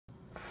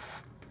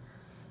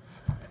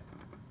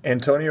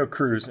Antonio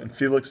Cruz and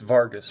Felix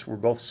Vargas were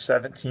both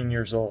 17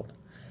 years old.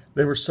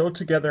 They were so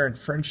together in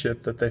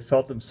friendship that they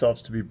felt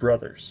themselves to be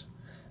brothers.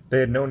 They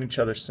had known each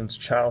other since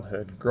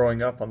childhood,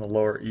 growing up on the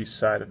Lower East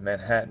Side of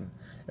Manhattan,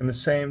 in the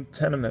same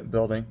tenement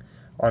building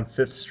on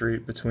Fifth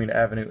Street between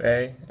Avenue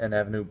A and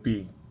Avenue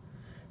B.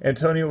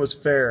 Antonio was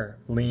fair,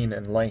 lean,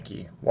 and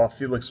lanky, while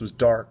Felix was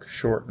dark,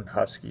 short, and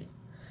husky.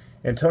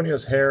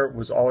 Antonio's hair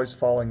was always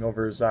falling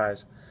over his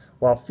eyes,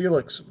 while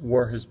Felix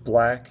wore his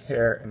black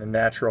hair in a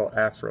natural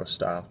afro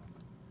style.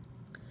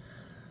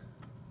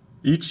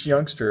 Each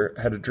youngster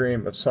had a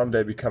dream of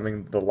someday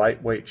becoming the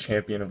lightweight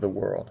champion of the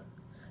world.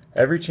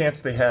 Every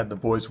chance they had, the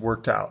boys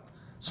worked out,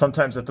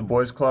 sometimes at the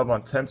boys' club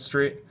on 10th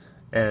Street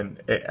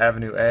and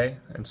Avenue A,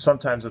 and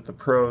sometimes at the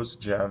Pros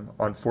Gym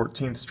on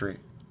 14th Street.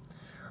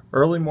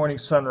 Early morning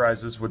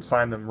sunrises would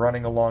find them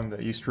running along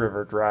the East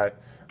River Drive,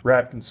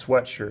 wrapped in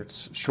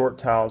sweatshirts, short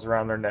towels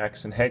around their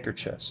necks, and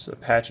handkerchiefs,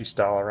 Apache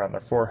style, around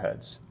their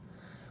foreheads.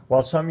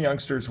 While some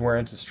youngsters were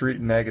into street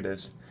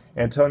negatives,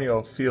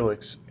 Antonio,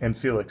 Felix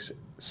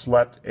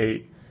slept,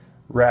 ate,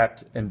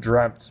 rapped, and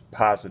dreamt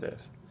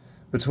positive.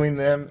 Between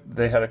them,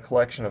 they had a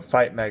collection of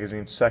fight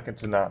magazines second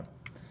to none,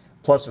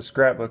 plus a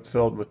scrapbook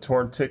filled with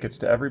torn tickets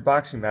to every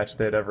boxing match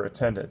they had ever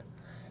attended,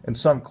 and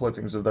some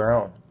clippings of their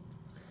own.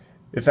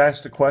 If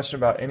asked a question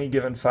about any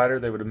given fighter,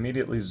 they would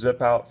immediately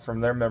zip out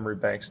from their memory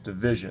banks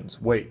divisions,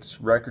 weights,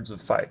 records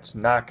of fights,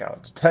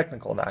 knockouts,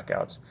 technical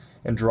knockouts,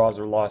 and draws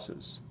or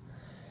losses.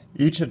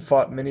 Each had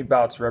fought many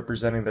bouts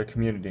representing their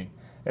community,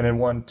 and had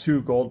won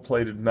 2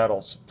 gold-plated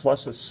medals,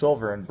 plus a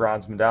silver and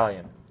bronze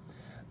medallion.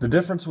 The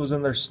difference was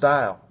in their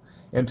style.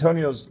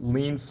 Antonio's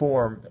lean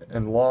form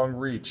and long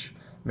reach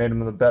made him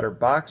the better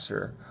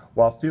boxer,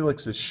 while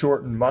Felix's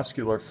short and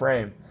muscular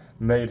frame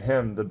made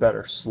him the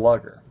better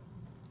slugger.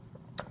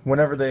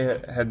 Whenever they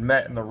had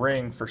met in the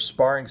ring for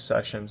sparring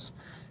sessions,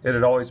 it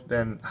had always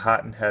been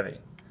hot and heavy.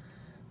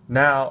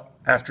 Now,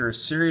 after a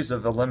series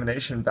of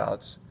elimination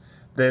bouts,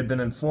 they had been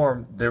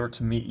informed they were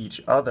to meet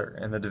each other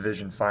in the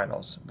division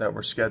finals that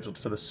were scheduled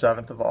for the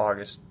 7th of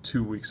August,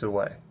 2 weeks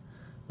away.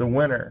 The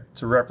winner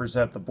to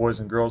represent the Boys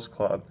and Girls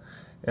Club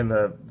in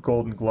the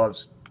Golden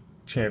Gloves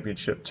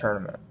Championship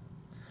tournament.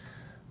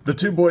 The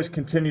two boys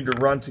continued to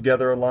run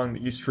together along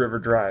the East River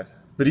Drive,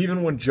 but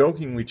even when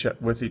joking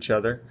with each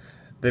other,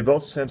 they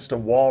both sensed a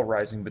wall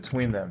rising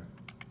between them.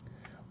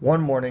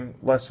 One morning,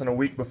 less than a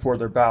week before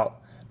their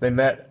bout, they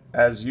met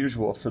as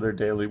usual for their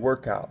daily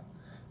workout.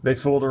 They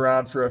fooled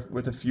around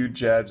with a few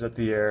jabs at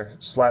the air,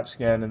 slapped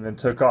skin, and then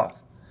took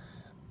off,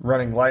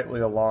 running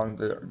lightly along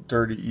the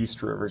dirty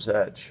East River's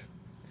edge.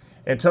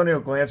 Antonio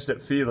glanced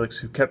at Felix,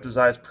 who kept his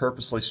eyes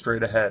purposely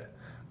straight ahead,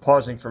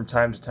 pausing from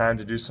time to time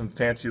to do some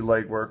fancy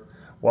leg work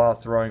while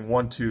throwing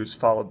 1-2s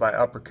followed by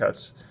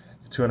uppercuts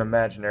to an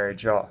imaginary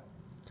jaw.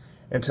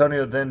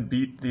 Antonio then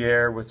beat the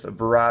air with a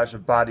barrage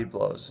of body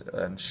blows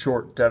and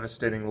short,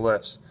 devastating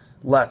lefts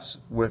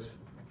with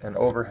an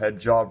overhead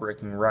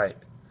jaw-breaking right.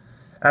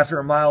 After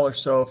a mile or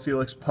so,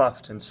 Felix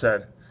puffed and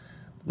said,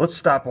 "Let's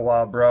stop a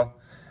while, bro.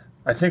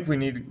 I think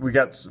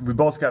we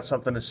both got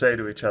something to say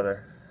to each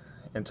other."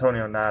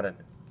 Antonio nodded.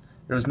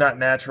 It was not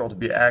natural to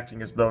be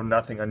acting as though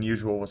nothing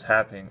unusual was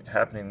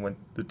happening when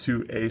the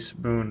two Ace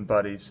Boone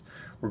buddies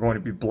were going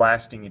to be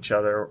blasting each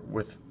other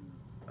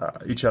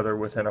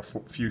within a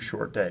few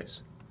short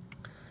days.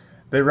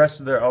 They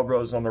rested their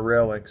elbows on the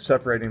railing,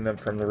 separating them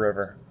from the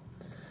river.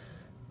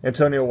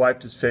 Antonio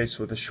wiped his face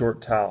with a short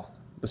towel.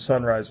 The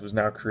sunrise was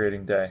now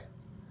creating day.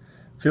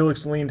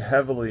 Felix leaned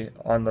heavily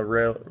on the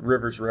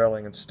river's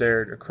railing and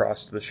stared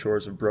across to the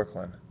shores of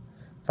Brooklyn.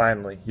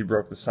 Finally, he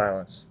broke the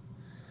silence.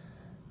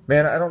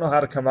 "Man, I don't know how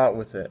to come out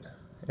with it."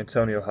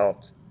 Antonio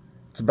helped.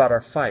 "It's about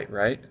our fight,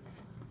 right?"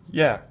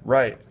 "Yeah,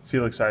 right."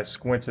 Felix's eyes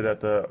squinted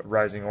at the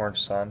rising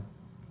orange sun.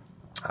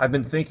 "I've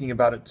been thinking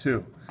about it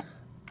too,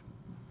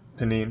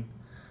 Panine.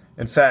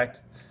 In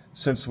fact,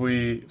 since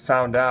we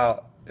found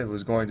out it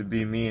was going to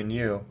be me and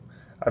you,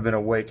 I've been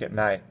awake at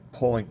night,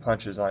 pulling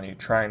punches on you,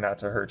 trying not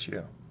to hurt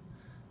you."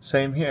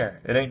 "Same here.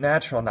 It ain't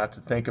natural not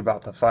to think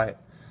about the fight.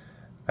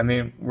 I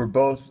mean, we're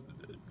both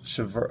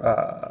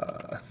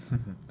Chevrolet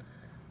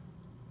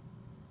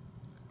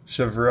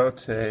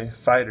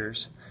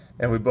fighters,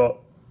 and we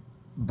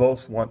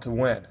both want to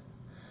win.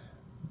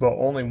 But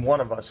only one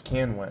of us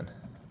can win.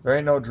 There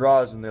ain't no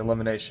draws in the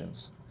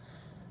eliminations."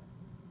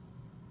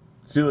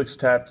 Felix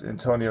tapped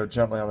Antonio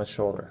gently on the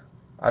shoulder.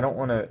 I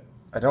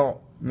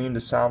don't mean to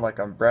sound like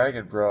I'm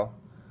bragging, bro,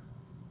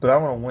 but I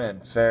want to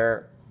win,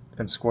 fair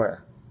and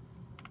square."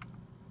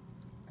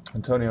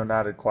 Antonio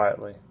nodded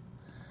quietly.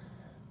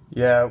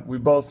 "Yeah, we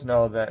both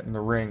know that in the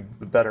ring,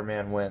 the better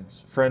man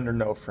wins. Friend or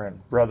no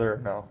friend, brother or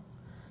no."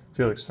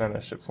 Felix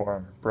finished it for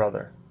him.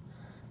 "Brother.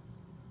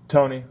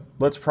 Tony,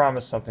 let's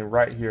promise something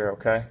right here,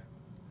 okay?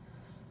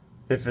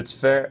 If it's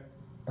fair,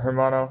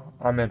 hermano,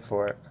 I'm in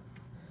for it."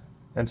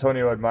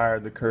 Antonio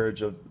admired the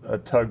courage of a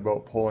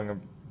tugboat pulling a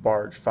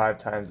barge 5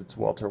 times its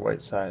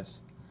welterweight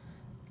size.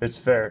 "It's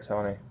fair,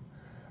 Tony.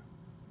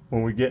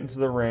 When we get into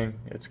the ring,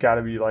 it's got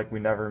to be like we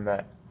never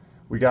met.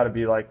 We got to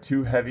be like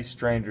two heavy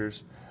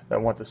strangers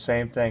that want the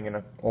same thing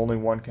and only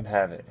one can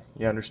have it.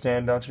 You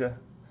understand, don't you?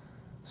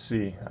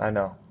 See, I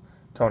know.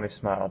 Tony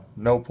smiled.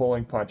 No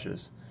pulling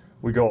punches.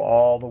 We go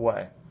all the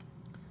way.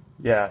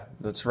 Yeah,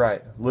 that's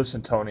right.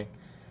 Listen, Tony,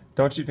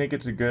 don't you think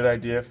it's a good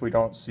idea if we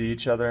don't see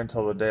each other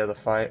until the day of the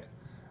fight?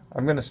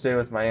 I'm going to stay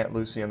with my Aunt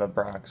Lucy in the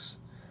Bronx.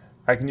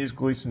 I can use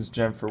Gleason's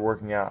gym for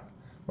working out.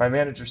 My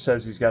manager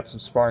says he's got some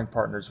sparring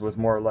partners with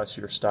more or less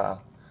your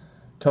style.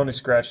 Tony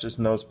scratched his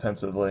nose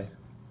pensively.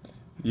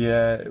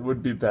 Yeah, it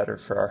would be better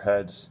for our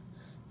heads.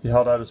 He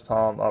held out his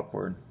palm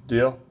upward.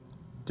 Deal?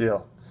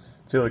 Deal.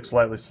 Felix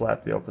slightly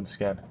slapped the open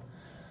skin.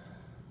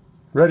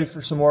 Ready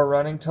for some more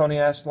running? Tony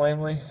asked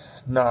lamely.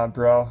 Nah,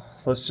 bro.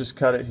 Let's just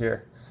cut it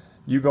here.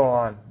 You go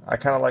on. I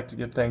kind of like to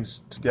get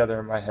things together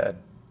in my head.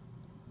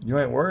 You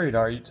ain't worried,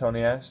 are you?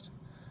 Tony asked.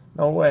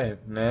 No way,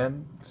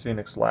 man.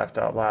 Phoenix laughed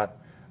out loud.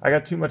 I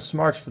got too much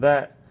smarts for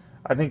that.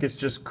 I think it's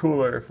just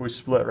cooler if we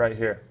split right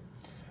here.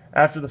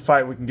 After the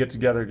fight, we can get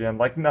together again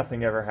like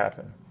nothing ever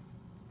happened.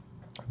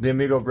 The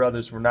Amigo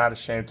brothers were not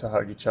ashamed to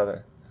hug each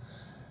other.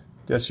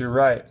 Guess you're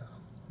right.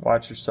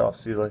 Watch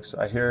yourself, Felix.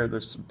 I hear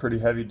there's some pretty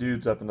heavy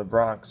dudes up in the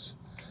Bronx.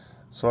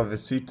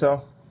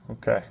 Suavecito?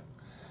 Okay.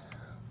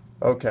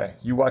 Okay,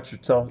 you watch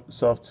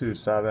yourself too,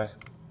 Sabe.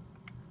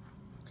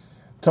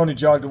 Tony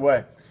jogged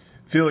away.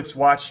 Felix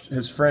watched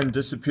his friend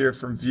disappear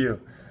from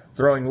view,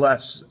 throwing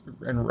lefts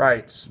and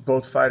rights.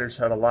 Both fighters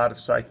had a lot of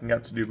psyching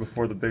up to do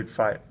before the big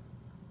fight.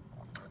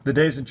 The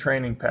days in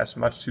training passed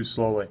much too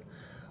slowly.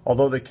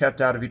 Although they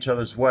kept out of each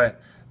other's way,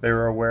 they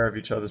were aware of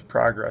each other's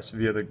progress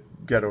via the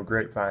ghetto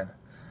grapevine.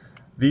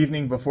 The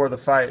evening before the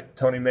fight,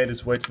 Tony made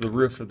his way to the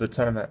roof of the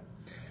tenement.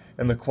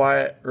 In the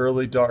quiet,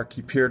 early dark,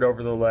 he peered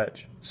over the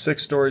ledge.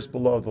 6 stories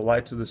below, the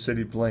lights of the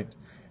city blinked,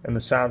 and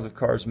the sounds of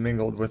cars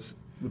mingled with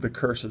the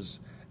curses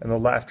and the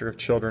laughter of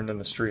children in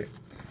the street.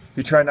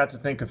 He tried not to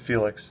think of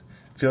Felix,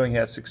 feeling he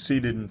had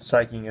succeeded in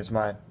psyching his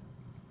mind.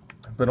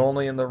 But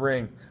only in the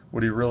ring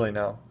would he really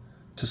know.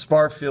 To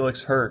spar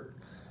Felix hurt,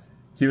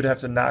 he would have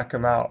to knock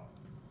him out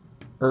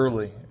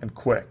early and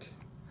quick.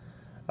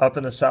 Up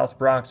in the South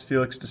Bronx,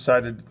 Felix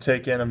decided to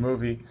take in a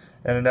movie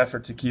in an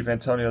effort to keep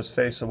Antonio's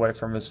face away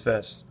from his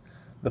fist.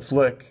 The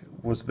flick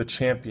was The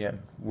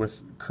Champion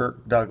with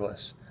Kirk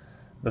Douglas,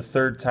 the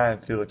 3rd time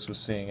Felix was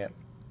seeing it.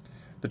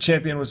 The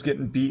champion was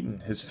getting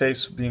beaten, his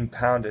face being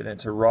pounded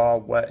into raw,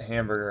 wet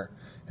hamburger.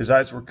 His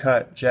eyes were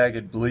cut,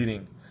 jagged,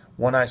 bleeding,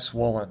 one eye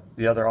swollen,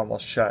 the other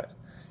almost shut.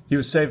 He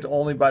was saved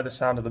only by the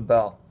sound of the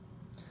bell.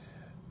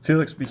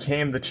 Felix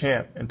became the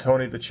champ, and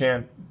Tony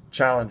the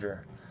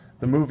challenger.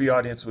 The movie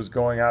audience was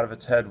going out of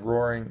its head,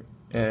 roaring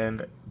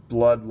in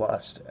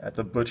bloodlust at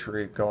the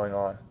butchery going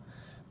on.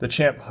 The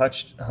champ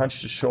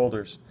hunched his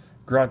shoulders,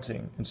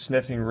 grunting and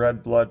sniffing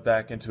red blood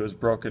back into his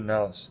broken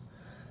nose.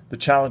 The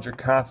challenger,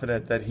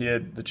 confident that he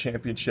had the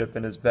championship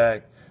in his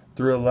bag,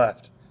 threw a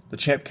left. The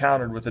champ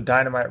countered with a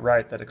dynamite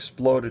right that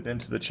exploded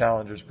into the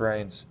challenger's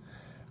brains.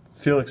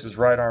 Felix's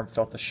right arm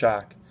felt the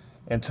shock.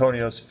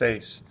 Antonio's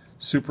face,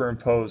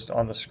 superimposed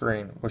on the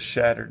screen, was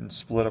shattered and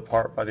split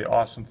apart by the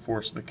awesome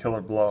force of the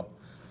killer blow.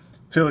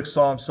 Felix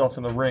saw himself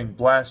in the ring,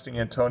 blasting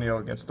Antonio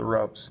against the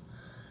ropes.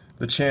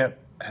 The champ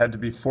had to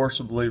be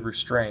forcibly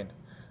restrained.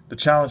 The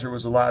challenger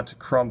was allowed to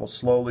crumble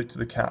slowly to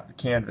the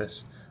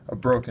canvas, a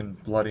broken,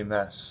 bloody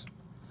mess.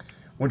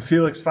 When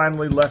Felix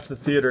finally left the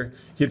theater,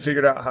 he had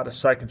figured out how to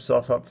psych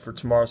himself up for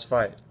tomorrow's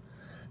fight.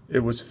 It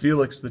was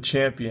Felix the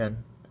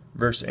champion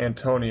versus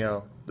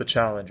Antonio the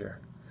challenger.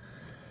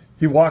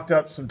 He walked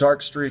up some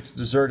dark streets,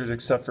 deserted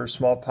except for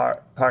small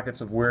pockets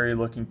of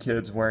weary-looking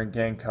kids wearing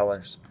gang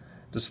colors.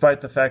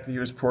 Despite the fact that he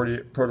was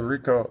Puerto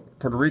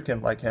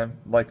Rican like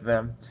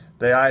them,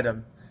 they eyed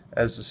him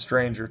as a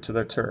stranger to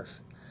their turf.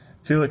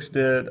 Felix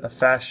did a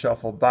fast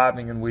shuffle,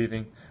 bobbing and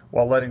weaving,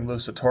 while letting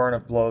loose a torrent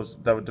of blows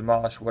that would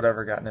demolish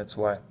whatever got in its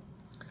way.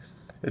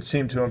 It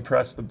seemed to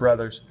impress the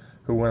brothers,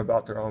 who went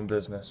about their own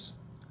business.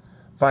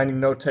 Finding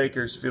no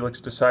takers,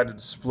 Felix decided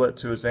to split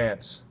to his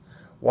aunt's.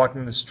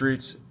 Walking the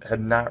streets had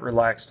not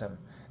relaxed him.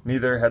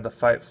 Neither had the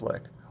fight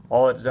flick.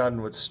 All it had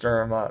done was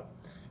stir him up.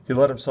 He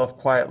let himself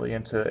quietly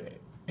into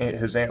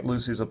his Aunt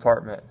Lucy's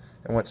apartment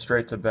and went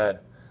straight to bed,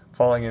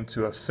 falling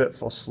into a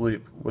fitful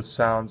sleep with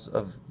sounds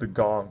of the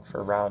gong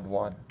for round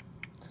 1.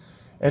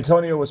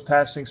 Antonio was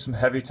passing some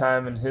heavy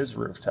time in his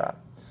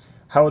rooftop.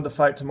 How would the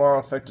fight tomorrow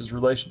affect his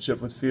relationship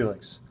with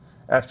Felix?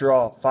 After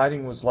all,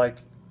 fighting was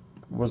like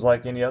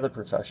any other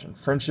profession.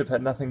 Friendship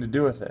had nothing to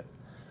do with it.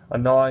 A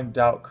gnawing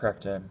doubt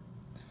crept in.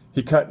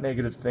 He cut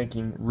negative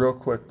thinking real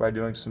quick by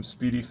doing some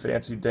speedy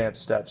fancy dance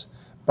steps,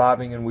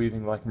 bobbing and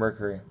weaving like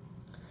Mercury.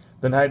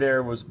 The night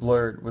air was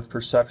blurred with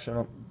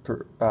perpetual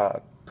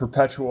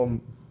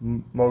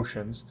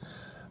motions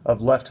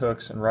of left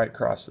hooks and right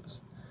crosses.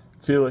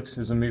 Felix,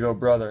 his amigo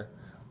brother,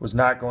 was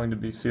not going to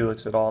be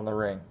Felix at all in the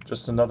ring,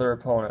 just another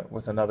opponent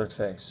with another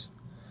face.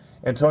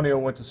 Antonio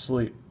went to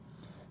sleep,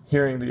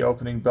 hearing the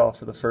opening bell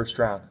for the first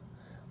round.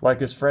 Like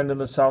his friend in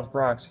the South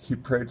Bronx, he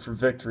prayed for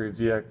victory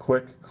via a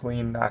quick,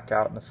 clean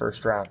knockout in the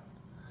first round.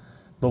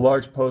 The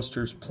large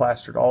posters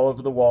plastered all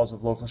over the walls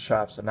of local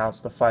shops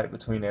announced the fight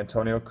between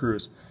Antonio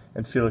Cruz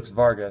and Felix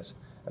Vargas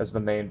as the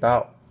main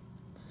bout.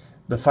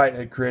 The fight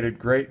had created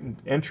great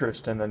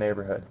interest in the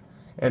neighborhood.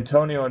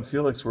 Antonio and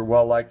Felix were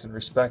well liked and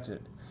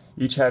respected.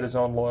 Each had his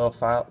own loyal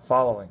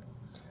following.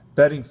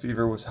 Betting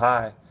fever was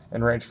high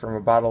and ranged from a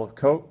bottle of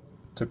Coke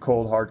to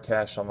cold hard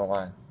cash on the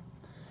line.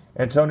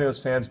 Antonio's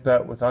fans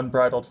bet with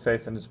unbridled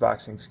faith in his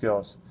boxing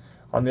skills.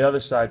 On the other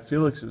side,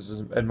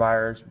 Felix's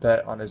admirers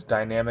bet on his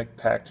dynamite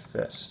packed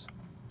fist.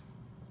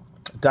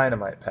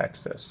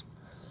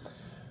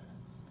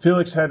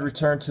 Felix had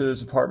returned to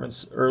his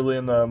apartments early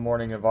in the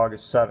morning of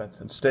August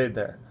 7th and stayed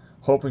there,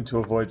 hoping to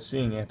avoid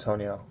seeing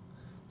Antonio.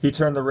 He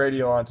turned the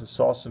radio on to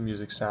salsa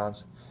music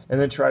sounds and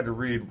then tried to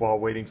read while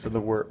waiting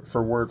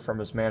for word from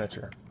his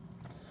manager.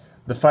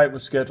 The fight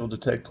was scheduled to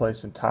take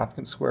place in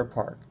Tompkins Square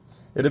Park.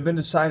 It had been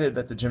decided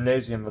that the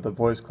gymnasium of the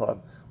boys'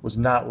 club was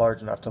not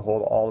large enough to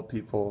hold all the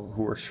people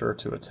who were sure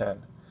to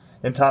attend.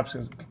 In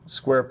Tompkins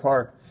Square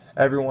Park,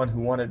 everyone who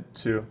wanted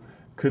to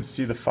could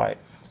see the fight,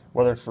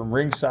 whether from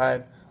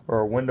ringside or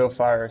a window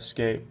fire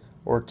escape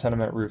or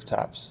tenement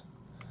rooftops.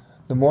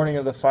 The morning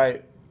of the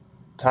fight,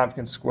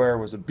 Tompkins Square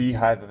was a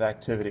beehive of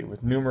activity,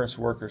 with numerous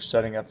workers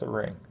setting up the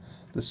ring,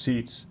 the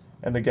seats,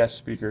 and the guest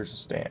speakers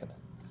stand.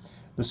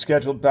 The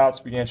scheduled bouts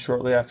began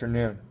shortly after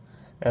noon,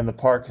 and the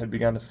park had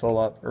begun to fill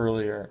up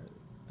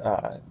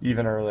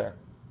even earlier.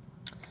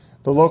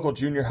 The local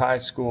junior high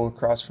school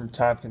across from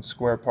Tompkins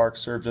Square Park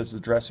served as the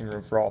dressing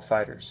room for all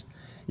fighters.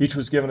 Each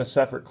was given a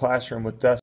separate classroom with desks